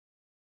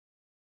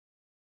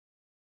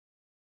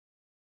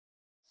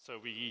So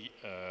we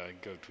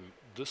go to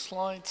the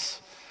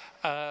slides.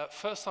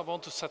 First, I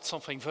want to set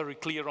something very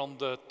clear on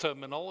the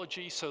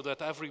terminology so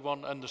that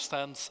everyone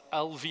understands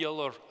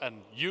alveolar and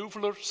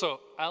uvular.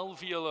 So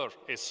alveolar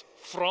is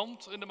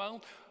front in the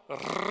mouth,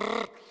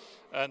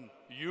 and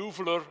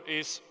uvular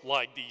is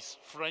like these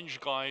French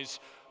guys.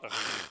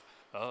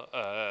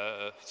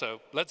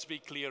 So let's be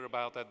clear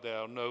about that. There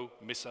are no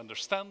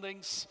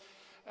misunderstandings.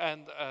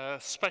 And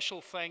special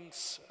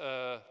thanks,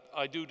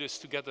 I do this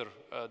together,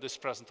 this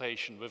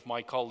presentation, with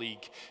my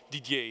colleague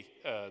Didier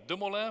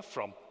Demolin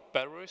from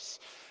Paris.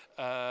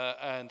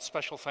 And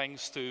special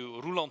thanks to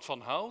Roland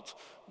van Hout,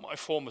 my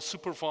former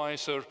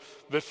supervisor,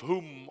 with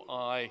whom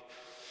I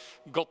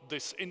got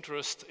this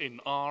interest in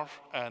R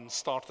and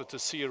started a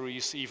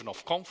series even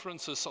of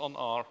conferences on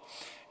R.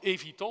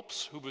 Evie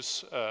Tops, who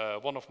was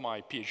one of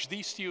my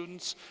PhD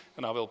students,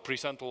 and I will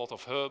present a lot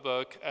of her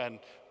work, and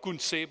Koen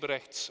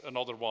Sebrechts,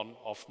 another one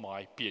of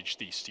my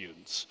PhD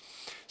students.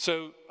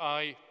 So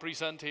I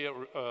present here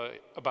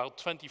about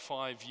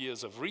 25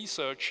 years of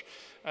research,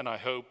 and I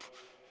hope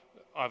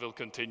I will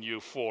continue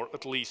for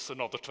at least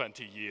another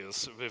 20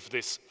 years with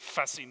this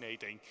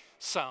fascinating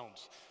sound.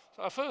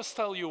 So I first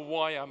tell you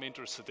why I'm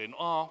interested in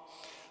R,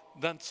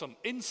 then some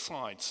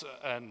insights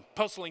and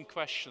puzzling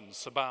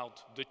questions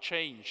about the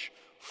change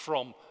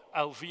from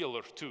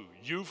alveolar to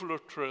uvular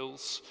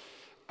trills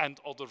and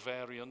other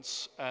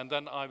variants, and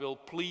then I will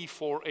plea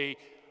for a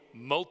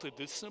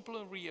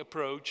multidisciplinary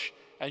approach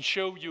and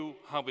show you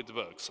how it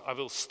works. I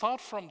will start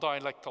from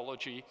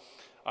dialectology,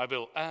 I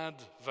will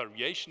add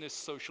variationist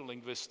social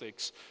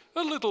linguistics,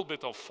 a little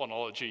bit of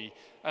phonology,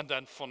 and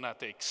then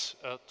phonetics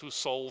to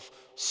solve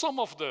some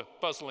of the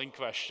puzzling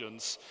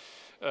questions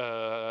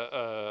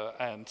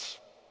and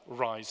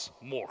raise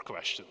more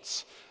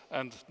questions.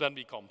 And then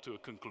we come to a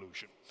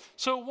conclusion.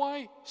 So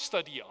why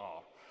study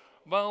R?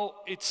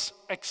 Well, it's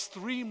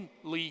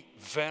extremely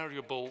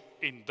variable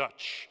in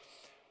Dutch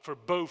for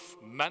both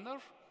manner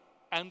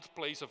and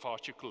place of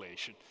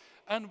articulation.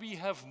 And we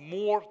have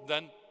more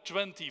than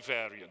 20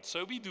 variants,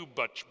 so we do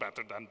much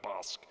better than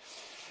Basque.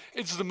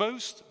 It's the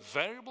most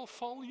variable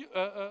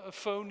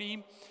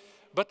phoneme,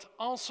 but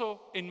also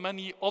in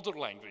many other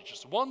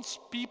languages. Once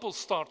people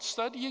start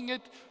studying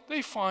it,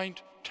 they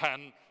find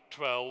 10,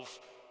 12,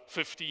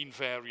 15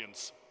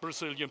 variants: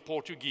 Brazilian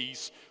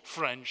Portuguese,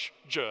 French,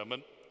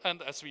 German,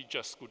 and as we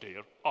just could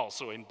hear,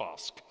 also in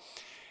Basque.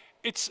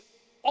 It's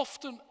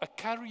often a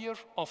carrier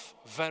of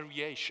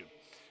variation.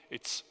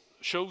 It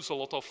shows a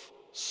lot of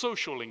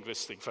social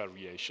linguistic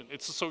variation.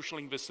 It's a social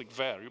linguistic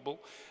variable,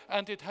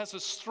 and it has a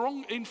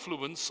strong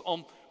influence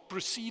on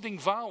preceding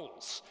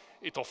vowels.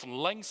 It often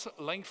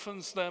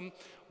lengthens them,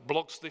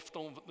 blocks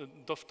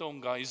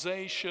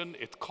diphthongization,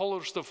 it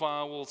colors the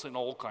vowels in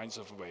all kinds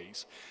of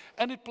ways.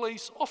 And it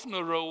plays often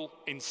a role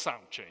in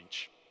sound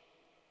change.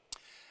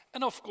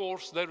 And of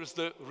course, there is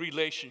the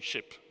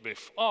relationship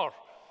with R.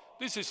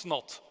 This is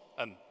not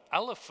an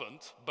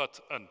elephant,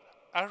 but an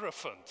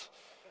elephant.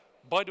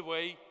 By the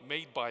way,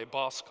 made by a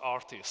Basque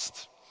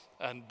artist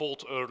and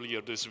bought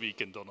earlier this week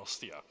in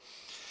Donostia.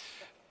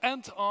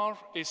 And R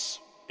is,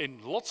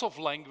 in lots of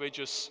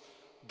languages,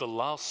 the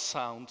last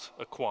sound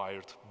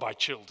acquired by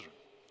children.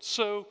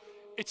 So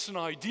it's an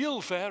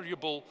ideal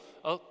variable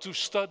to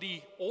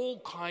study all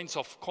kinds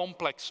of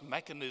complex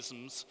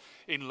mechanisms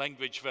in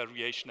language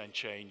variation and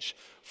change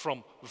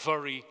from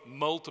very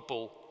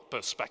multiple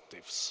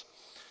perspectives.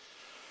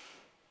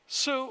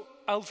 So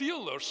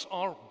alveolars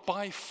are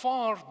by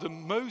far the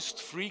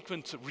most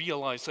frequent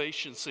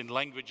realizations in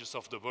languages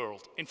of the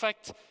world. In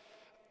fact,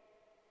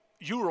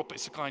 Europe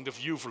is a kind of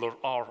uvular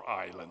R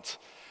island.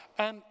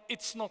 And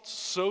it's not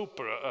so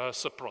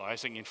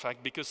surprising, in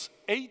fact, because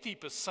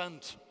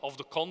 80% of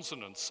the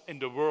consonants in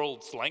the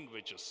world's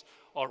languages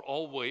are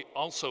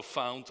also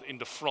found in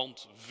the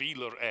front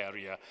velar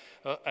area,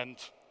 and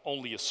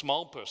only a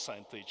small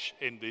percentage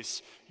in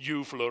this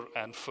uvular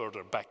and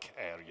further back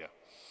area.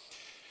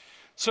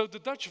 So the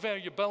Dutch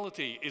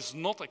variability is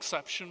not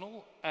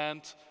exceptional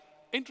and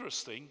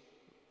interesting,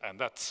 and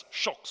that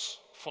shocks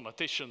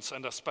phoneticians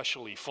and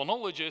especially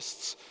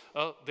phonologists.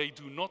 They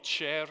do not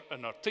share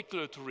an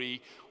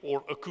articulatory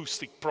or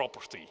acoustic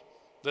property.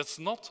 That's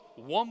not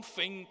one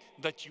thing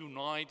that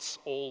unites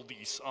all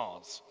these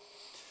R's.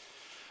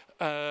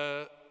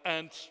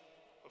 And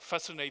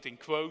fascinating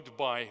quote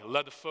by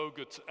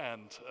Ledefoged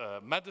and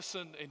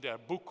Madison in their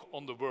book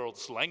on the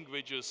world's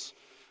languages: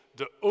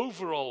 the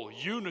overall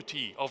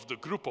unity of the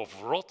group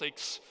of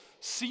rhotics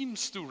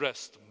seems to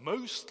rest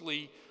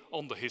mostly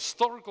on the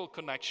historical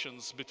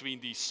connections between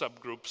these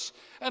subgroups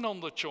and on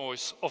the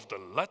choice of the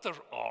letter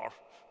R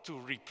to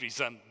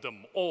represent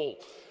them all.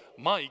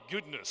 My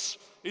goodness,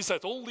 is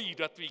that all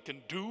that we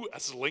can do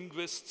as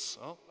linguists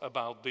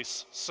about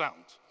this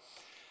sound?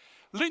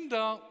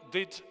 Linda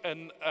did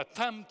an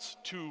attempt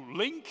to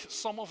link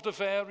some of the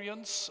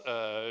variants.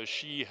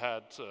 She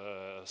had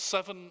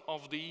 7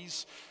 of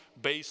these,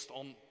 based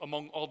on,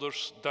 among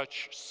others,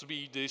 Dutch,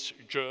 Swedish,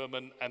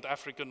 German, and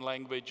African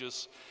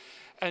languages.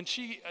 And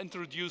she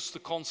introduced the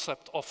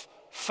concept of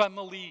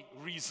family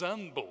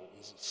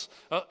resemblance.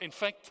 In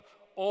fact,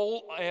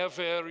 all air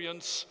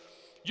variants,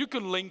 you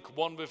can link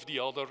one with the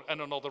other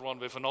and another one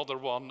with another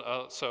one.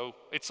 So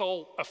it's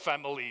all a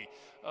family,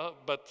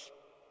 but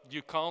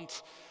you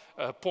can't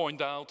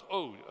point out,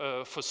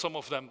 for some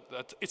of them,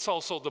 that it's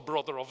also the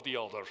brother of the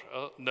other.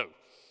 No.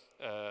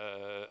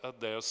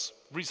 There's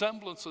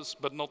resemblances,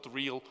 but not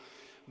real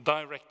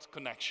direct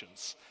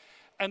connections.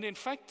 And in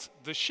fact,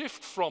 the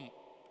shift from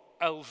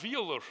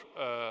alveolar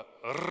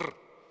r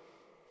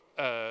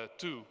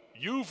to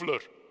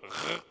uvular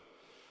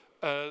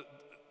r,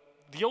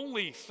 the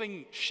only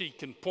thing she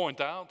can point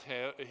out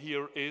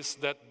here is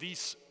that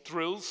these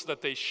trills,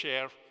 that they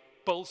share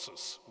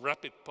pulses,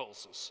 rapid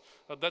pulses.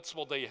 That's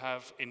what they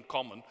have in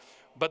common.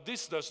 But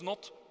this does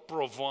not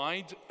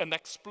provide an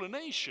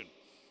explanation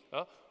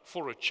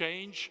for a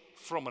change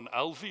from an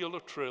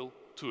alveolar trill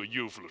to a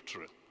uvular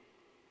trill.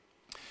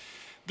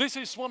 This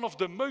is one of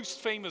the most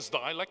famous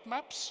dialect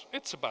maps.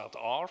 It's about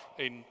R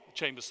in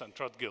Chambers and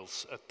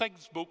Trudgill's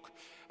textbook,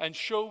 and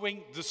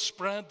showing the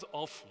spread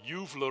of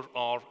uvular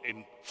R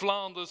in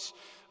Flanders.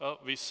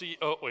 We see,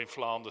 in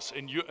Flanders,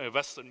 in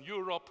Western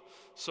Europe,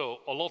 so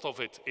a lot of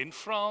it in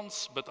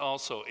France, but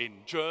also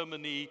in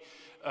Germany,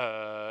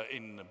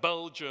 in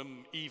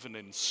Belgium, even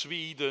in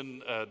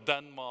Sweden,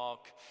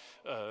 Denmark.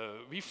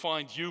 We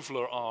find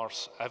uvular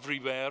R's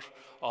everywhere,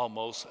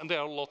 almost, and there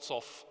are lots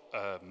of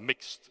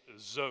mixed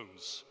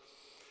zones.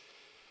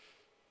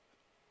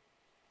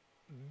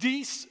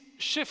 These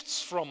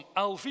shifts from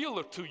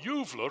alveolar to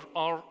uvular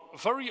are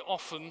very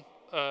often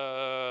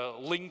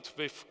linked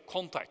with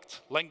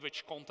contact,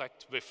 language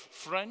contact with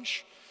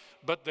French,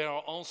 but there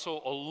are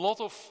also a lot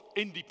of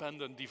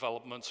independent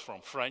developments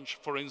from French.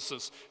 For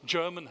instance,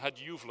 German had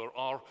uvular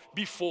R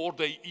before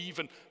they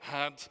even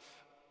had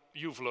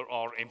uvular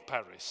R in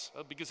Paris,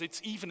 because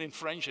it's even in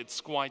French,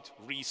 it's quite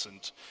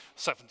recent,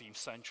 17th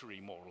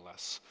century more or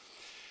less.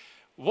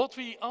 What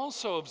we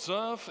also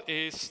observe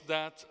is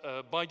that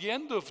by the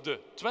end of the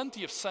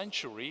 20th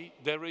century,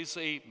 there is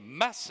a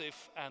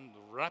massive and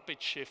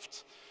rapid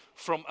shift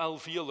from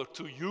alveolar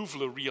to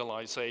uvular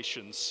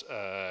realizations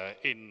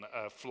in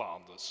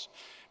Flanders.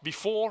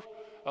 Before,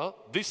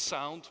 this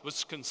sound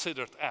was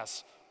considered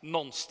as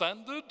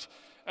non-standard,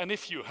 and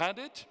if you had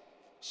it,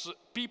 so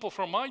people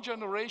from my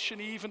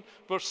generation even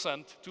were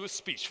sent to a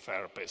speech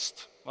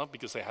therapist,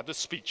 because they had a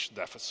speech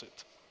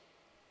deficit.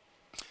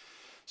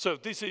 So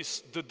this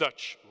is the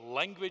Dutch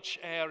language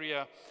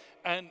area,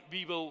 and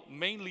we will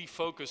mainly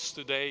focus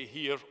today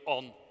here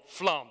on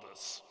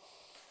Flanders.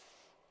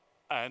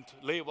 And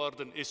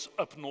Leeuwarden is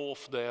up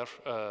north there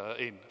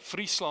in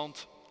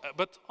Friesland,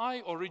 but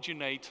I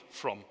originate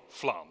from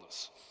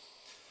Flanders.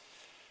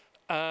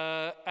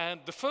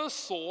 And the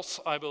first source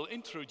I will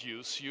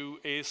introduce you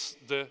is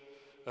the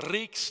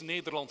Reeks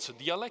Nederlandse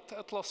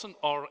Dialectatlassen,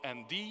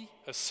 RND,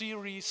 a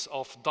series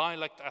of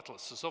dialect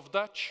atlases of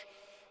Dutch,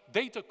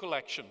 data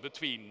collection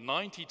between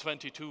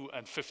 1922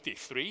 and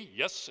 53.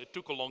 Yes, it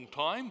took a long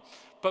time.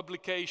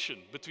 Publication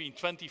between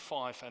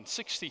 25 and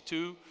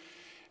 62.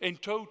 In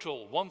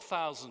total,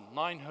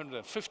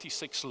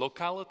 1,956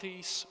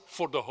 localities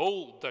for the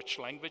whole Dutch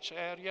language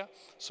area,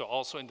 so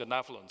also in the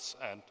Netherlands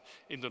and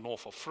in the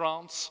north of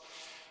France.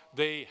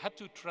 They had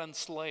to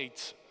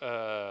translate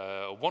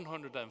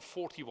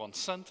 141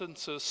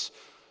 sentences,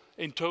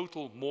 in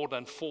total more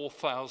than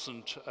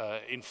 4,000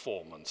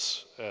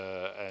 informants.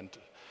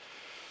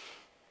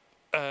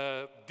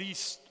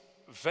 These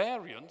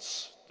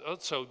variants,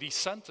 so these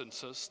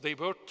sentences, they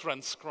were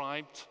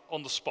transcribed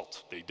on the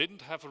spot. They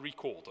didn't have a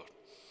recorder.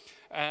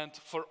 And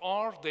for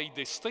R, they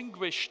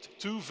distinguished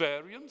two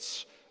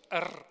variants,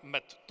 R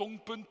met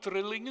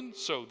tongpunttrillingen,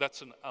 so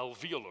that's an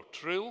alveolar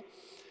trill,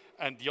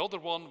 and the other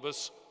one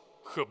was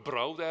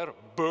gebrouwd R,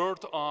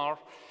 bird R.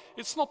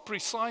 It's not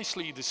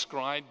precisely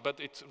described, but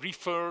it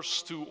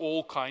refers to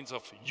all kinds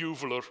of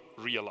uvular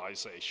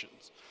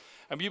realizations.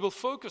 And we will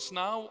focus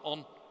now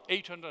on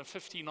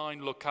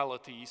 859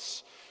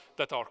 localities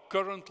that are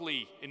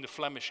currently in the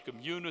Flemish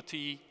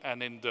community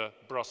and in the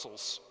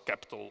Brussels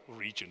capital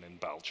region in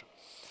Belgium.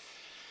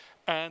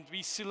 And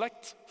we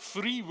select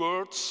 3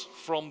 words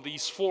from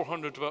these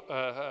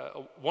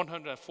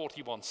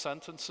 141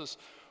 sentences,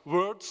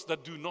 words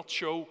that do not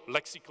show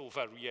lexical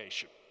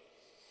variation.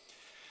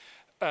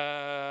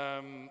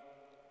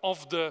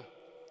 Of the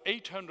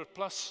 800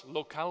 plus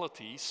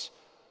localities,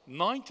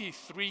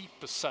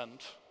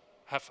 93%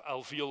 have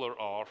alveolar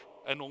R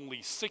and only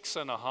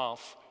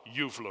 6.5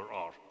 uvular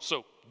R.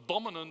 So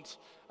dominant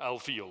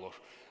alveolar.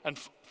 And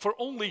for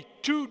only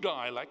 2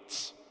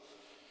 dialects,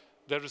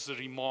 there is a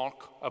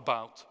remark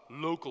about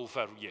local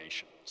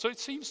variation. So it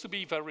seems to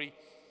be very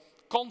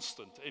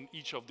constant in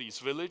each of these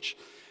villages.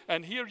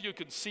 And here you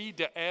can see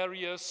the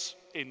areas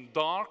in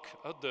dark,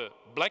 the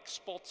black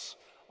spots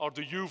are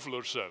the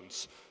uvular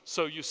zones.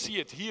 So you see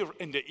it here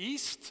in the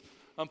east,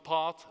 and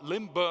part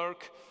Limburg.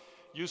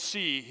 You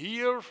see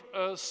here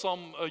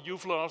some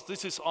uvulars.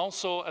 This is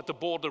also at the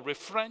border with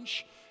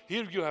French.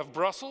 Here you have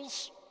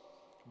Brussels,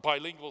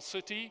 bilingual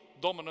city,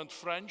 dominant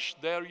French.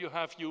 There you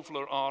have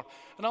uvular R.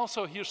 And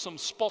also here some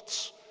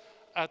spots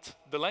at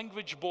the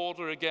language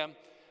border again.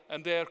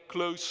 and they're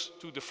close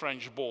to the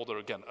French border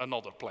again,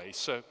 another place.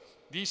 So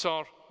these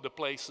are the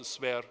places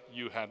where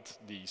you had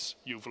these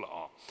uvular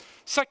R.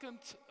 Second,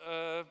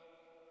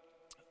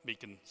 we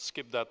can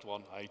skip that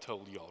one, I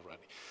told you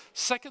already.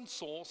 Second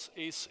source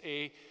is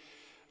the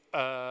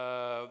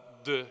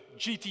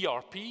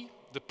GTRP,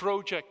 the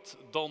project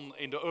done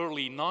in the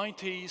early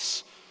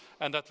 90s,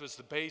 and that was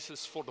the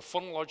basis for the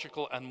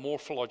phonological and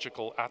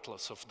morphological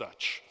atlas of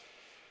Dutch.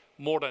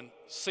 More than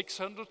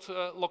 600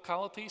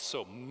 localities,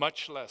 so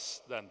much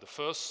less than the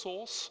first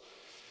source.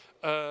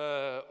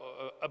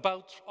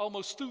 About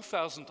almost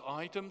 2,000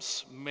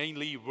 items,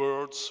 mainly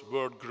words,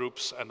 word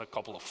groups, and a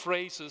couple of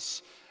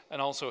phrases.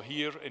 And also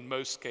here, in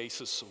most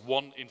cases,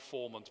 one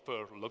informant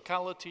per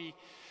locality.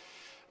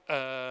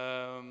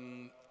 A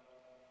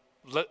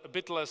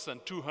bit less than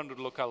 200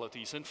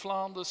 localities in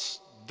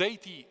Flanders.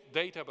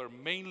 Data were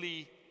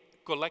mainly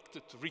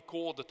collected,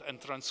 recorded, and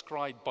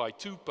transcribed by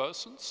 2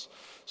 persons.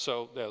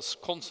 So there's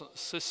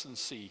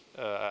consistency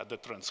at the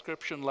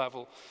transcription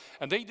level.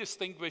 And they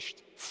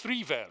distinguished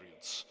 3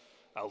 variants: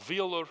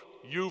 alveolar,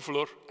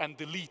 uvular, and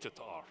deleted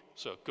R.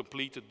 So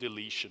completed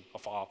deletion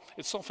of R.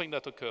 It's something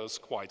that occurs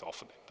quite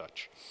often in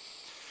Dutch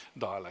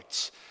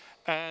dialects.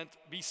 And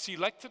we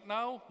selected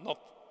now, not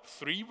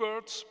 3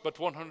 words, but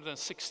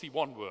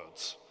 161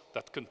 words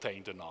that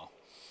contained an R.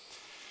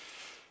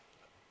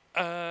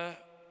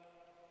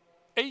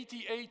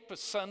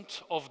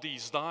 88% of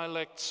these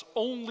dialects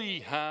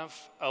only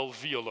have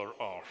alveolar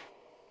R.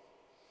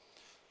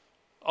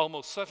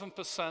 Almost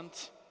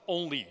 7%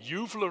 only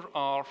uvular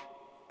R,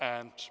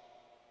 and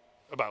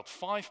about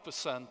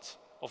 5%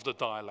 of the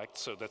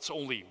dialects, so that's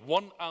only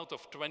 1 out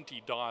of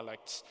 20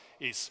 dialects,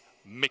 is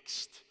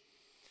mixed.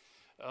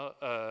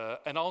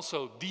 And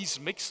also these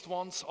mixed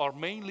ones are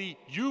mainly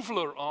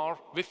uvular R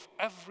with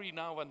every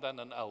now and then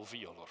an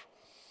alveolar.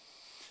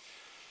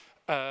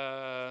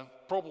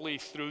 Probably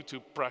through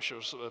to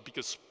pressures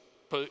because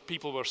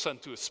people were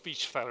sent to a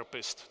speech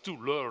therapist to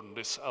learn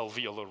this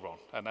alveolar one,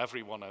 and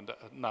everyone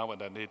now and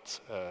then it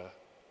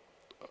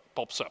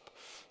pops up.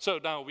 So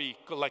now we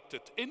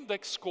collected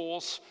index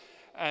scores,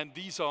 and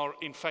these are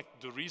in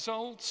fact the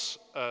results.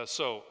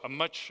 So a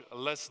much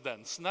less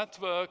dense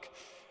network.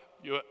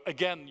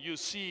 Again, you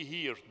see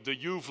here the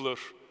uvular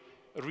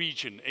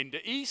region in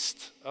the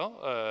east.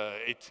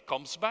 It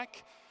comes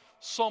back.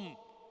 Some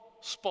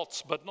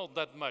spots, but not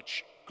that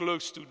much,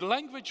 close to the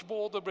language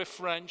border with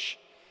French.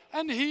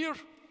 And here,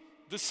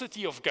 the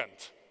city of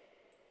Ghent,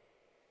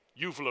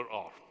 uvular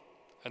R.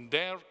 And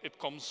there it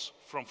comes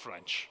from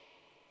French.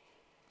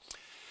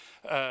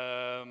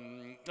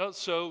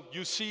 So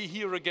you see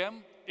here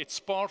again, it's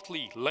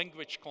partly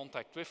language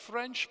contact with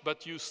French,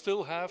 but you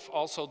still have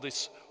also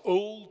this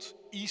old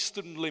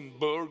Eastern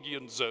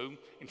Limburgian zone,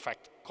 in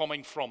fact,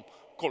 coming from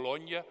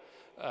Cologne,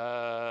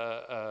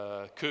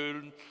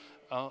 Köln,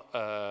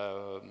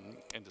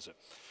 in the zone.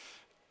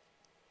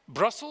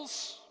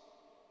 Brussels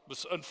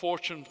was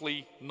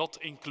unfortunately not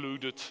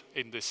included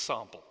in this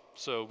sample,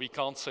 so we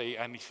can't say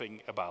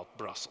anything about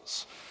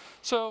Brussels.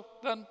 So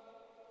then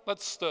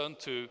let's turn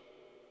to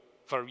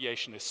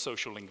variationist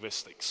social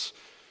linguistics,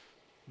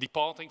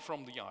 departing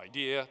from the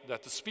idea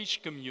that the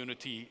speech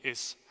community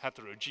is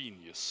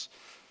heterogeneous.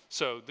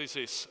 So this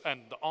is,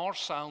 and the R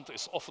sound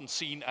is often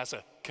seen as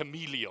a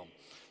chameleon.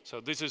 So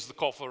this is the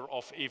cover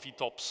of Evie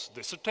Top's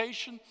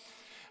dissertation.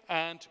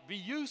 And we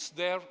use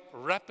their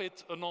rapid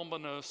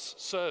anonymous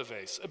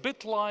surveys, a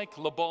bit like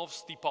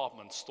Lebov's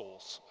department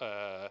stores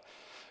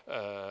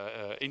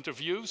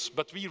interviews,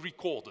 but we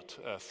recorded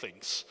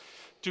things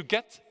to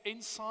get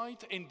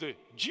insight in the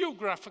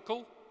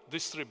geographical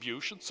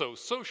distribution, so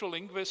social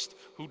linguist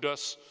who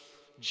does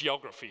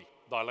geography,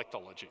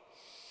 dialectology,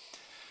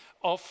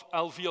 of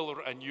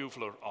alveolar and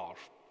uvular R,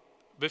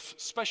 with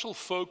special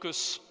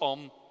focus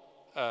on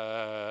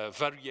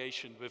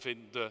variation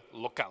within the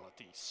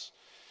localities.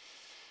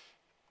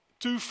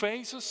 2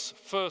 phases,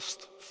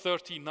 first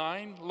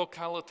 39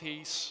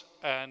 localities,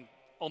 and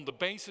on the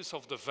basis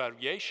of the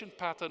variation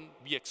pattern,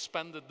 we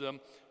expanded them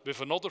with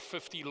another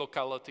 50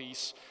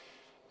 localities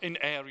in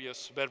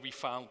areas where we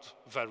found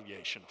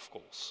variation, of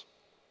course.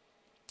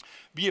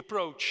 We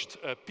approached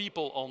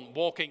people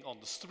walking on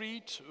the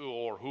street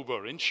or who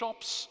were in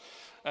shops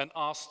and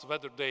asked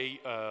whether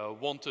they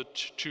wanted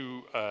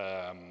to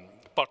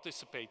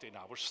participate in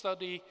our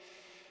study.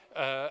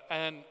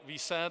 And we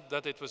said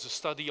that it was a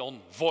study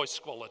on voice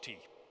quality.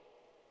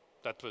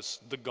 That was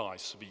the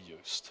guise we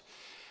used.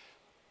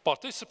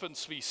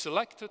 Participants we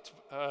selected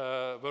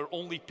were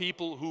only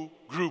people who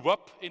grew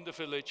up in the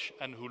village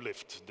and who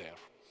lived there.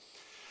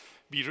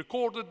 We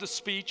recorded the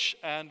speech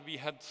and we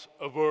had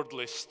a word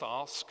list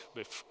task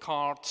with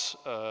cards,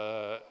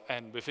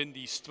 and within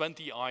these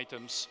 20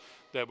 items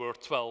there were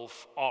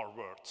 12 R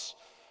words.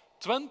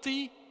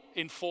 20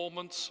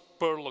 informants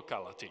per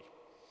locality.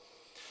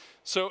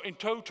 So in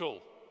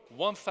total,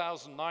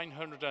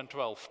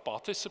 1,912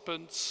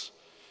 participants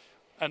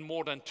and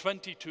more than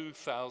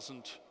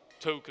 22,000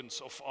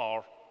 tokens of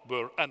R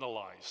were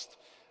analyzed,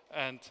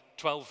 and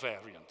 12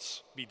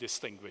 variants we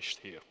distinguished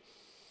here.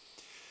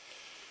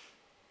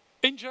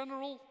 In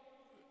general,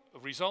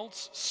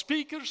 results,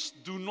 speakers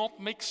do not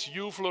mix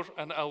uvular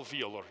and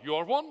alveolar. You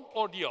are one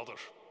or the other.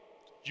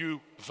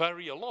 You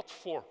vary a lot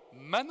for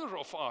manner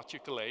of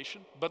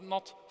articulation, but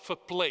not for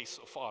place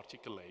of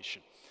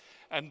articulation.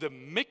 And the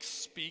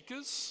mixed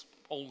speakers,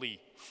 only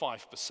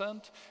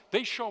 5%,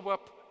 they show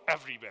up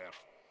everywhere.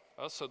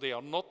 So they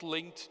are not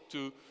linked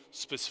to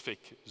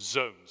specific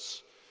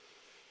zones.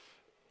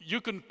 You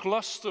can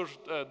cluster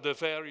the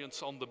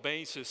variants on the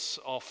basis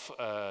of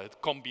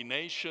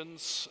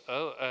combinations.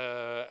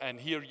 And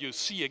here you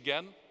see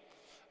again,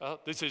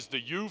 this is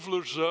the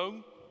uvular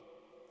zone,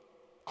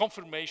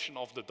 confirmation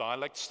of the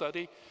dialect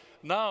study.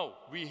 Now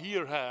we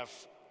here have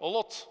a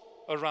lot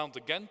around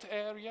the Ghent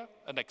area,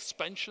 an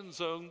expansion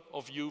zone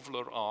of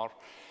uvular R.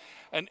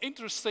 And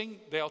interesting,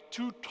 there are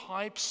two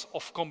types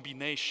of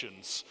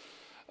combinations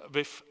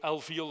with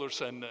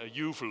alveolars and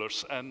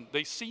uvulars, and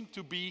they seem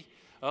to be,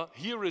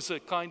 here is a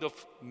kind of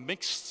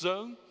mixed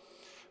zone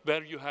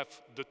where you have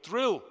the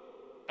trill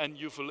and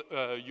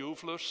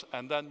uvulars,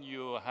 and then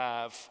you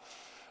have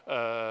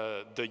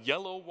the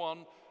yellow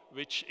one,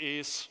 which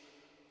is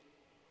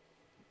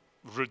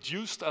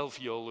reduced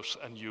alveolars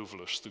and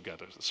uvulars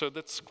together. So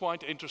that's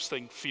quite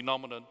interesting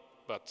phenomenon,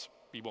 but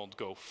we won't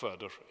go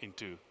further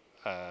into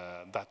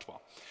that one.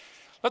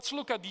 Let's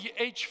look at the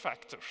age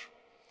factor.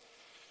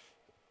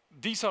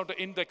 These are the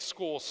index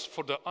scores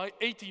for the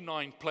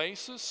 89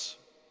 places.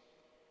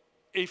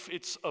 If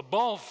it's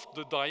above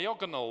the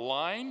diagonal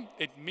line,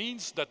 it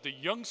means that the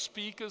young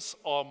speakers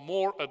are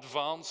more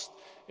advanced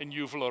in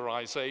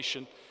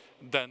uvularization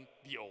than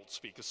the old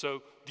speakers.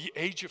 So the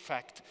age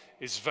effect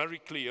is very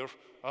clear.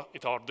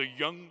 It are the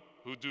young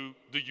who do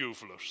the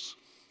uvulars.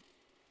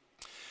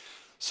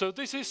 So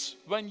this is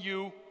when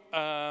you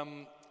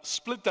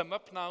split them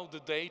up now, the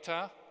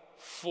data,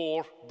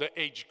 for the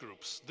age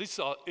groups. This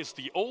is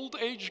the old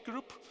age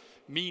group,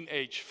 mean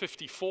age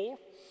 54.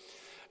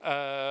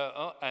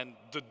 And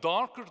the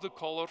darker the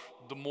color,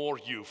 the more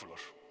uvular.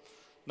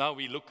 Now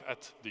we look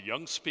at the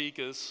young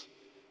speakers,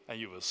 and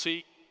you will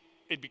see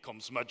it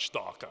becomes much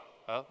darker.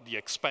 The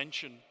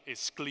expansion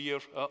is clear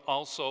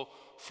also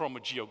from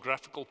a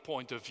geographical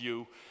point of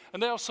view.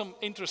 And there are some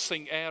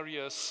interesting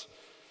areas.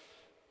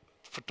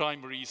 For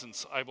time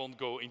reasons, I won't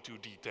go into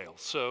detail.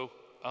 So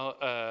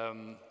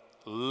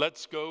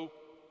let's go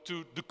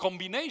to the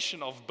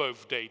combination of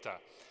both data.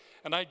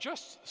 And I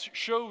just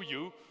show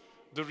you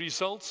the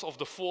results of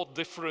the 4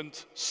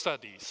 different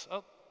studies.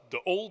 The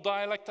old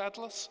dialect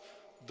atlas,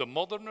 the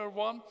moderner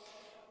one,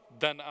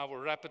 then our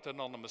rapid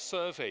anonymous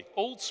survey,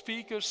 old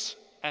speakers,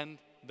 and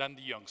then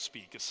the young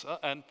speakers.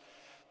 And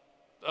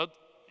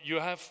you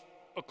have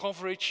a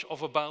coverage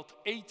of about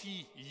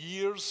 80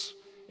 years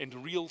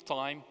in real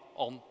time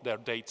on their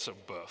dates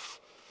of birth.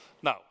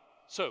 Now,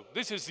 so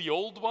this is the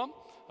old one.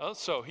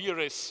 So here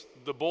is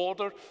the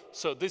border.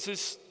 So this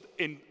is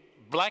in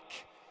black,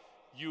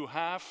 you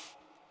have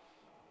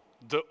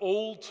the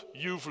old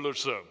uvular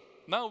zone.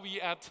 Now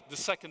we add the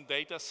second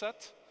data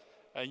set,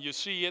 and you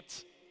see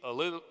it a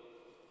little,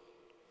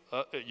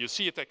 you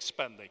see it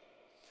expanding.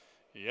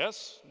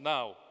 Yes,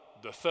 now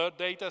the third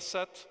data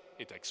set,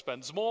 it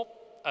expands more,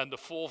 and the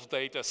fourth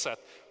data set,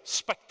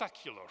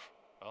 spectacular,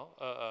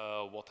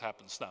 what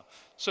happens now.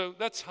 So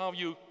that's how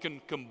you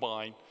can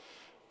combine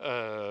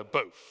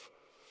both.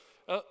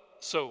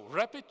 So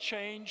rapid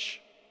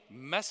change,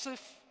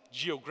 massive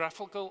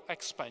geographical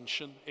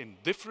expansion in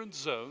different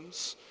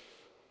zones,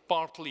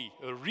 partly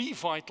a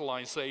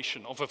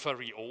revitalization of a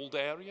very old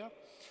area.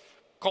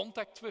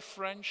 Contact with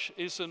French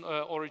is an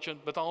origin,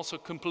 but also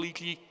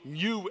completely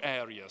new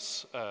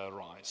areas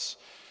rise.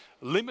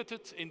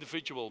 Limited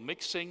individual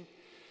mixing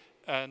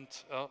and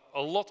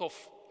a lot of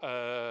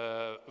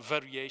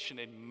variation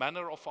in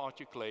manner of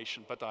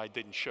articulation, but I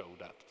didn't show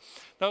that.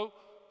 Now,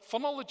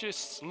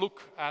 phonologists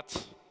look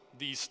at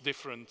these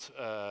different,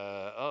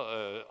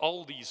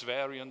 all these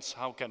variants,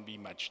 how can we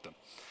match them?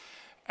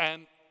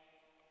 And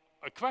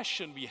a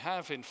question we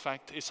have, in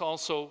fact, is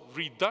also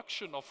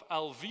reduction of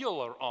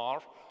alveolar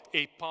R,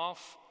 a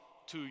path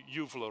to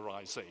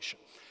uvularization.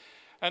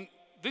 And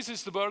this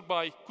is the work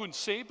by Koen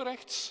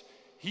Sebrechts.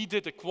 He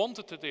did a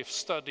quantitative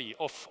study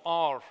of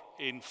R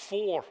in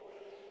 4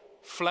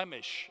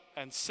 Flemish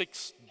and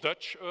 6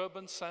 Dutch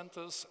urban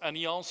centers, and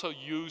he also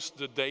used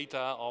the data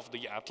of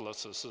the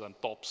atlases and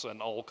TOPS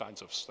and all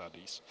kinds of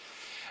studies.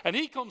 And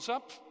he comes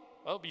up,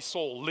 well, we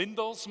saw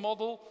Lindahl's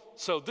model,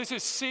 so this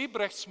is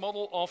Sebrechts'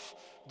 model of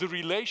the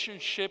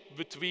relationship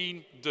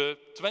between the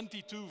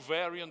 22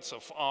 variants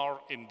of R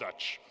in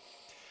Dutch.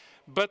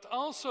 But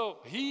also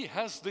he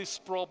has this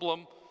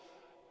problem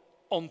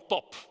on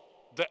top.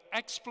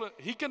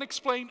 He can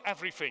explain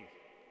everything.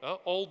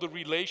 All the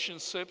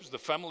relationships, the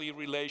family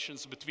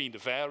relations between the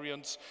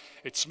variants.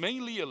 It's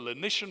mainly a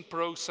lenition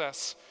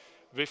process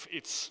with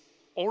its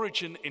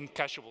origin in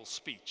casual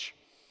speech.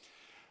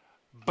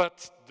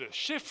 But the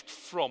shift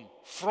from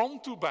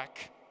front to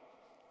back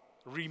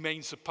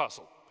remains a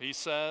puzzle. He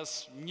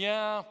says,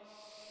 yeah,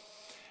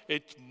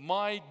 it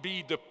might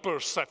be the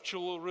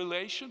perceptual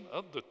relation,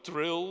 the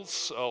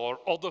trills or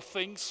other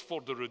things for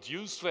the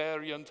reduced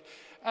variant.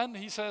 And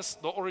he says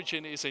the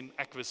origin is in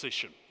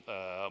acquisition.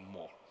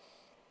 more.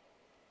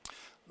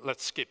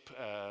 Let's skip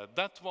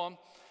that one.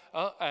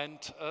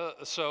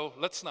 So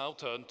let's now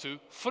turn to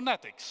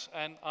phonetics.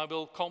 And I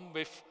will come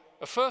with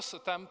a first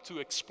attempt to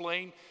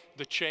explain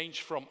the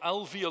change from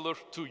alveolar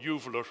to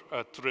uvular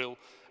trill.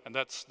 And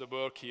that's the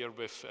work here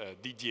with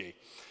Didier.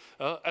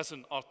 As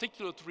an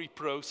articulatory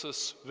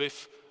process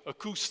with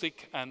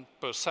acoustic and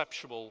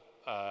perceptual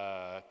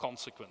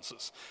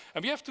consequences.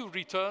 And we have to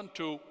return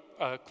to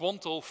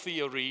quantal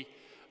theory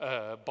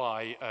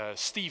by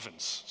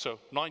Stevens, so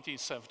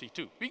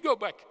 1972. We go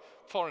back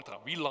far in time.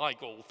 We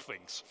like old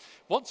things.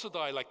 Once a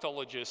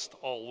dialectologist,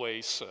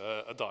 always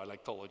a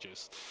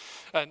dialectologist.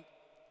 And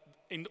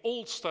in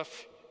old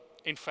stuff,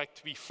 in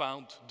fact, we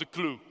found the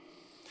clue.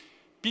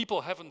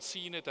 People haven't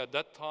seen it at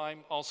that time.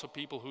 Also,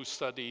 people who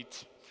studied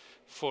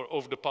for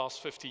over the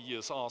past 50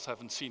 years also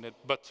haven't seen it.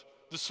 But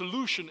the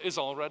solution is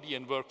already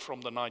in work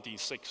from the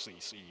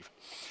 1960s even.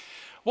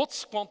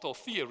 What's quantal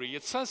theory?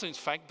 It says, in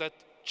fact, that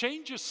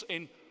changes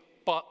in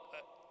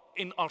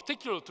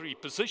articulatory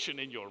position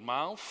in your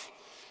mouth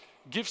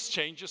gives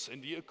changes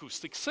in the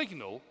acoustic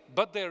signal,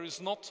 but there is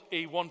not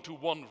a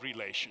one-to-one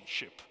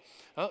relationship.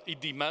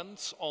 It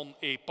depends on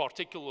a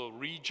particular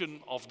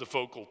region of the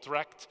vocal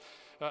tract,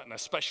 and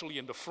especially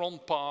in the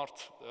front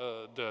part,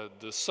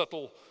 the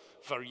subtle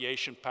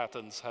variation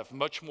patterns have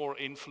much more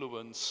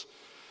influence.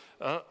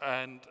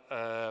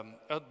 The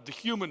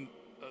human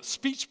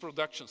speech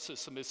production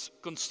system is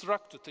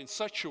constructed in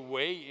such a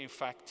way, in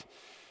fact,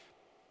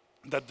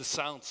 that the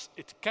sounds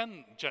it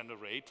can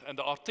generate and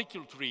the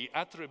articulatory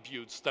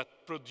attributes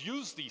that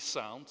produce these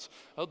sounds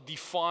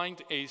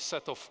defined a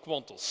set of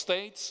quantal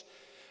states.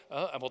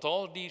 And what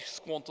are these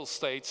quantal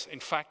states?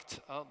 In fact,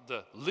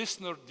 the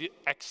listener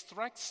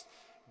extracts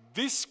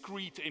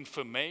discrete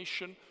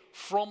information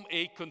from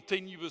a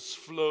continuous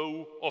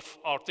flow of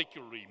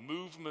articulatory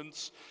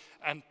movements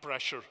and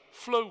pressure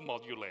flow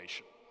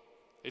modulation.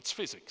 It's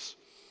physics.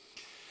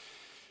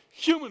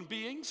 Human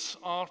beings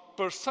are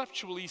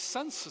perceptually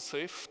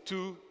sensitive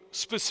to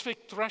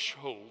specific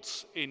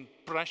thresholds in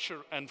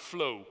pressure and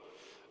flow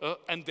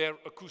and their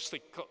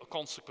acoustic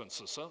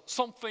consequences.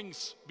 Some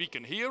things we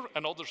can hear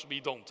and others we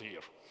don't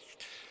hear.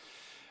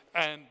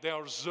 And there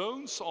are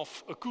zones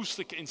of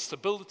acoustic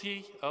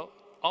instability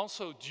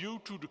also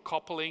due to the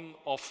coupling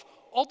of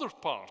other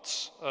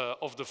parts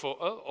of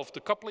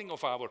the coupling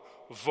of our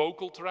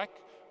vocal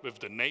tract with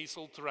the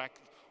nasal tract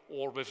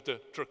or with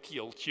the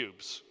tracheal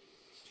tubes.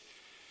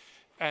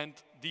 And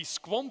these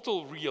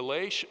quantal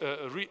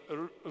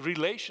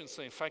relations,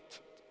 in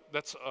fact,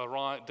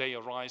 they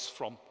arise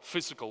from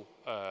physical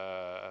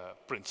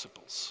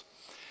principles.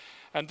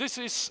 And this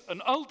is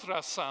an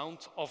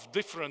ultrasound of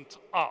different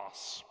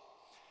R's.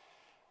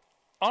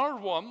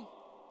 R1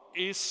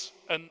 is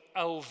an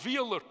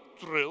alveolar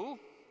trill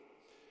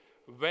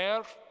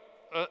where,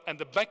 and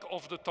the back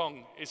of the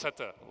tongue is at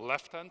the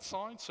left-hand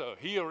side. So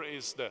here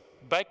is the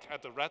back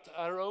at the red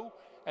arrow,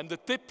 and the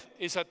tip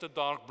is at the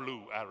dark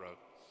blue arrow.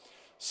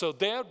 So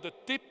there the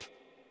tip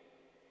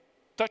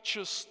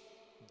touches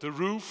the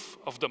roof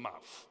of the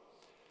mouth.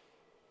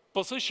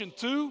 Position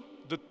 2,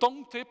 the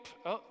tongue tip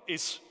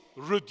is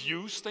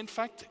reduced, in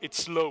fact,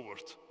 it's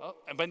lowered.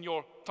 And when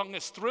your tongue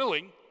is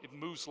trilling, it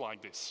moves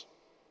like this.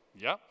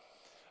 Yeah?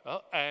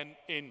 And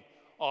in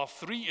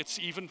R3, it's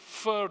even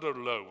further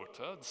lowered.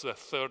 It's the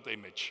third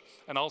image.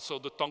 And also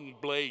the tongue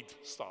blade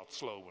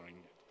starts lowering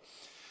it.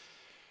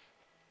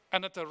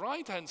 And at the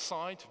right-hand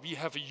side, we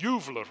have a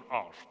uvular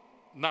R.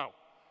 Now,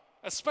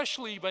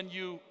 especially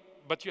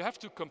but you have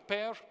to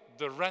compare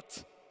the red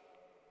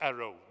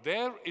arrow.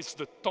 There is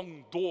the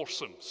tongue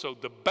dorsum. So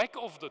the back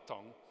of the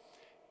tongue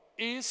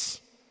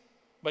is,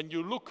 when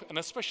you look, and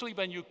especially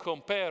when you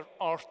compare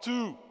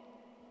R2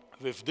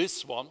 with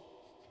this one,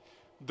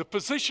 the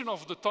position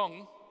of the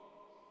tongue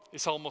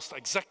is almost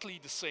exactly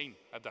the same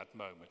at that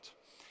moment.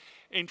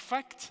 In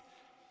fact,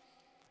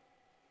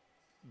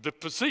 the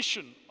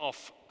position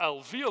of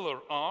alveolar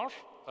R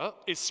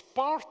is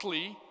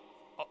partly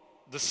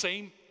the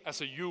same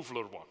as a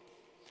uvular one.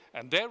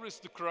 And there is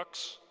the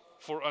crux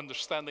for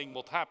understanding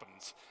what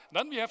happens.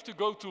 Then we have to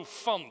go to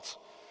Velde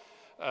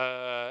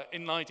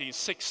in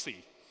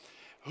 1960,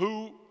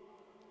 who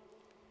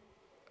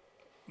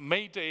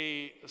made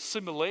a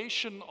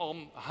simulation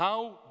on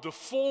how the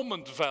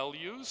formant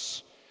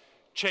values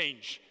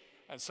change.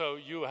 And so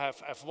you have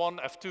F1,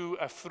 F2,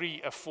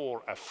 F3,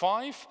 F4,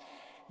 F5.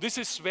 This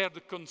is where the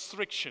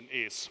constriction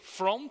is,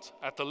 front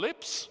at the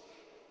lips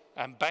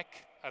and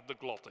back at the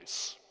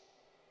glottis.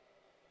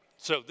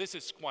 So this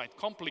is quite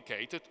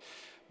complicated,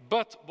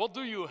 but what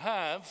do you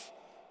have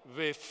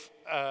with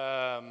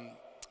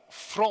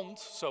front,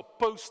 so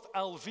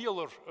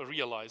post-alveolar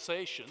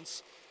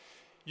realizations?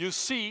 You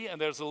see,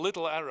 and there's a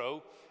little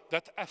arrow,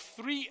 that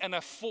F3 and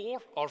F4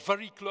 are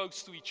very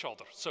close to each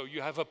other. So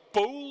you have a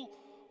pole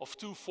of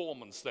two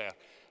formants there.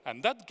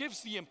 And that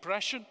gives the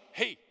impression,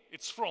 hey,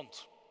 it's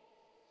front.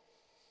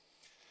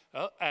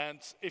 And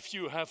if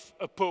you have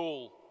a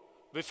pole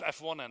with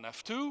F1 and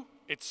F2,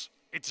 it's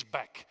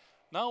back.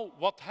 Now,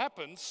 what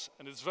happens,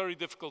 and it's very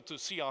difficult to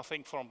see, I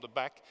think, from the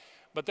back,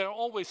 but there are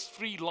always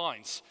three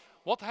lines.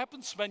 what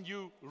happens when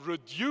you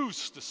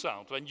reduce the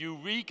sound, when you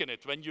weaken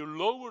it, when you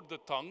lower the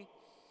tongue?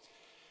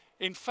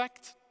 In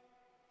fact,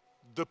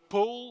 the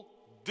pole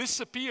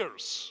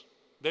disappears.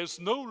 There's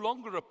no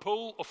longer a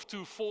pole of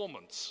two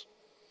formants.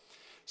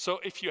 So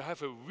if you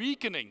have a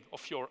weakening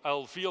of your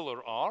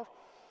alveolar R,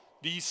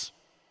 these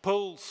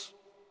poles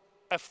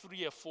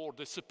F3, F4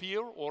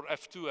 disappear, or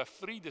F2,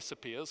 F3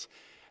 disappears,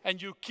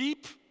 and you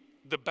keep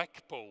the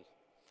back pole.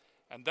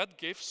 And that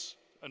gives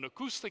an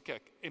acoustic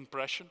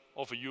impression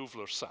of a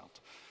uvular sound.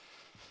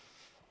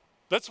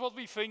 That's what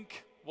we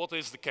think what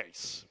is the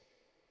case.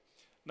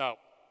 Now,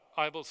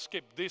 I will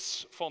skip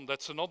this font.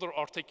 That's another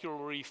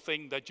articulatory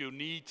thing that you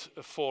need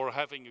for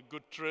having a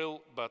good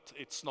trill, but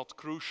it's not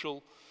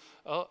crucial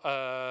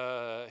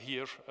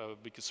here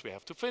because we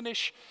have to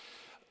finish.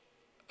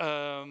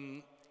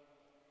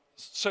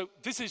 So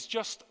this is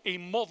just a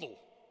model.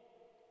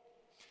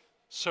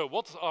 So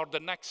what are the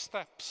next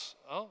steps?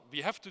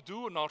 We have to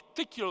do an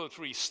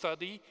articulatory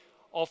study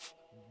of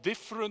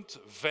different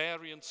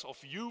variants of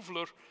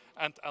uvular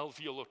and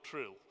alveolar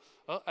trill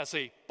as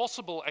a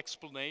possible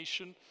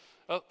explanation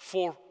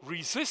for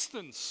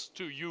resistance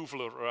to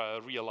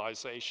uvular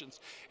realizations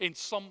in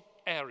some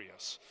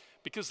areas,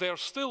 because they are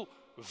still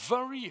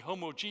very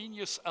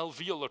homogeneous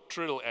alveolar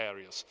trill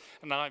areas.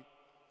 And I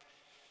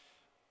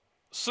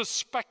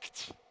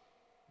suspect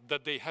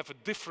that they have a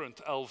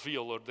different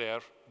alveolar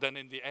there than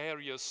in the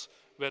areas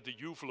where the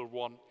uvular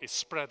one is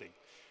spreading.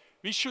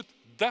 We should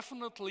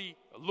definitely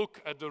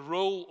look at the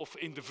role of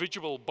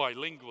individual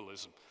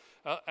bilingualism.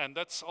 And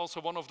that's also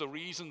one of the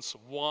reasons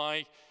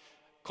why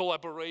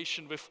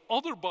collaboration with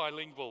other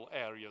bilingual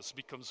areas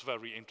becomes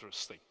very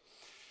interesting.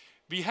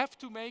 We have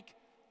to make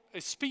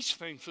a speech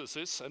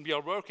synthesis, and we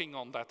are working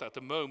on that at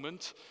the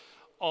moment,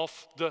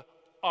 of the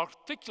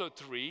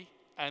articulatory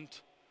and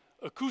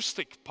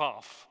acoustic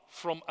path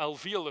from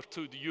alveolar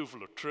to the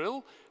uvular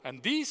trill,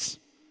 and these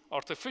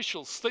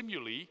artificial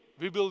stimuli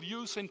we will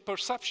use in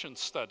perception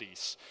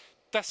studies,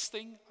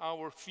 testing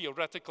our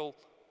theoretical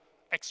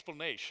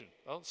explanation.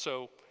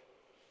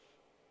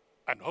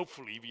 And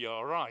hopefully we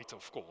are right,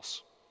 of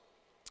course.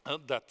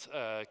 That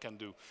can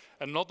do.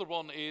 Another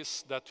one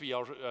is that we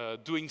are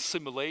doing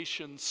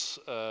simulations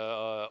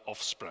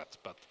of spread,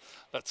 but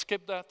let's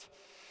skip that.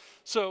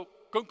 So,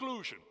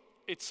 conclusion.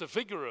 It's a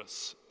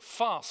vigorous,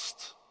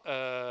 fast,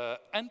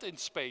 and in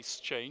space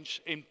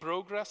change in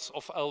progress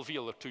of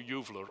alveolar to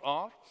uvular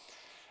R,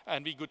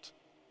 and we could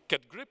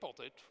get grip of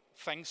it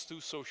thanks to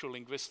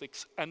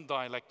sociolinguistics and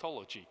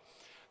dialectology.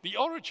 The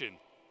origin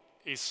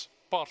is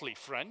partly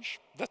French,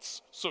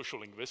 that's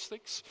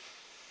sociolinguistics.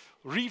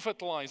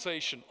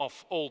 Revitalization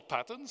of old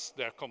patterns,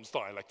 there comes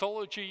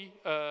dialectology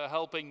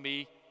helping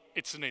me.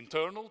 It's an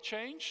internal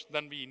change,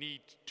 then we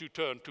need to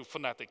turn to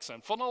phonetics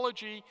and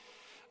phonology,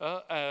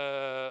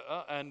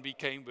 and we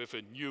came with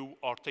a new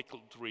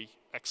articulatory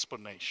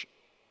explanation.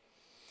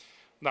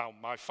 Now,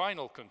 my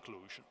final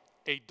conclusion.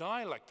 A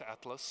dialect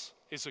atlas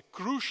is a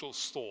crucial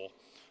source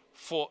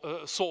for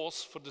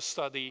the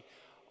study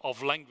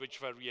of language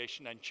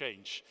variation and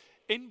change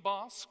in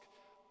Basque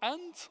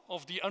and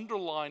of the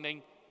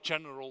underlying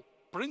general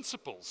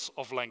principles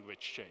of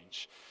language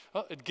change.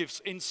 It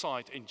gives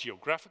insight in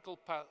geographical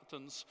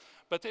patterns,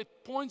 but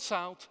it points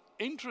out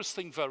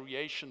interesting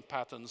variation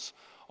patterns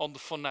on the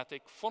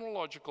phonetic,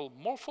 phonological,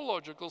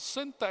 morphological,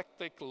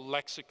 syntactic,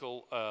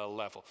 lexical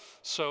level.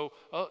 So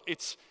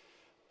it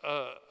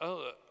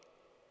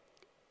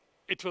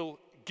will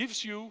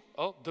gives you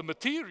the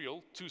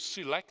material to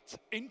select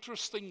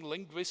interesting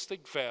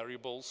linguistic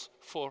variables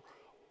for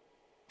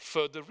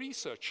further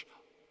research,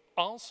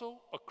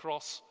 also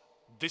across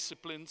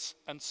disciplines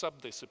and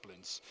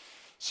subdisciplines.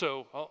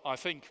 So I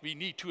think we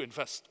need to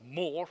invest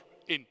more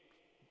in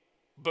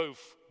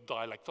both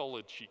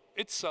dialectology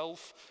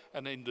itself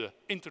and in the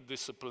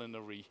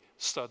interdisciplinary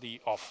study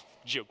of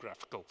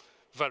geographical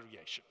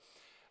variation.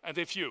 And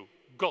if you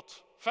got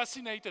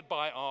fascinated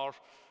by R,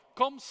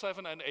 come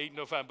 7 and 8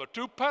 November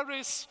to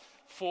Paris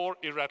for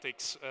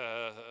Erratics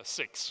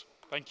 6.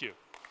 Thank you.